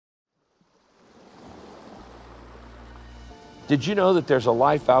Did you know that there's a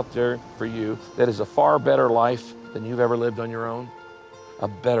life out there for you that is a far better life than you've ever lived on your own? A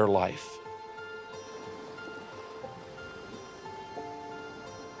better life.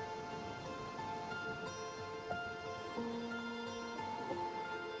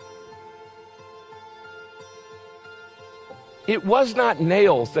 It was not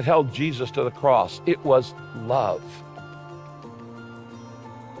nails that held Jesus to the cross. It was love.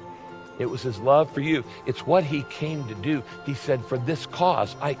 It was his love for you. It's what he came to do. He said, for this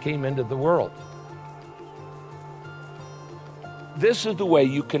cause, I came into the world. This is the way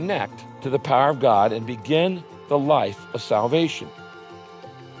you connect to the power of God and begin the life of salvation.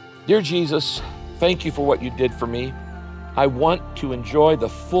 Dear Jesus, thank you for what you did for me. I want to enjoy the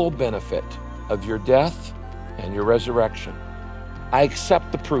full benefit of your death and your resurrection. I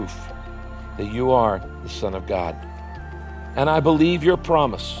accept the proof that you are the Son of God. And I believe your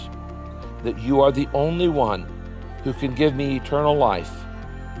promise that you are the only one who can give me eternal life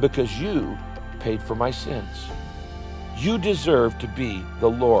because you paid for my sins. You deserve to be the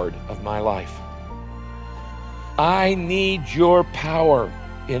Lord of my life. I need your power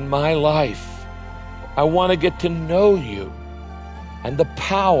in my life. I want to get to know you and the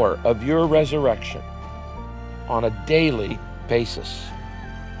power of your resurrection on a daily basis.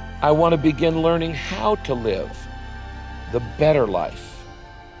 I want to begin learning how to live the better life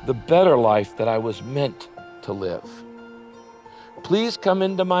that I was meant to live. Please come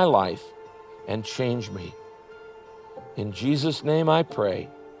into my life and change me. In Jesus' name I pray,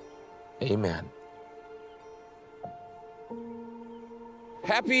 amen.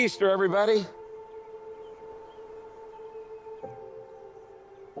 Happy Easter, everybody.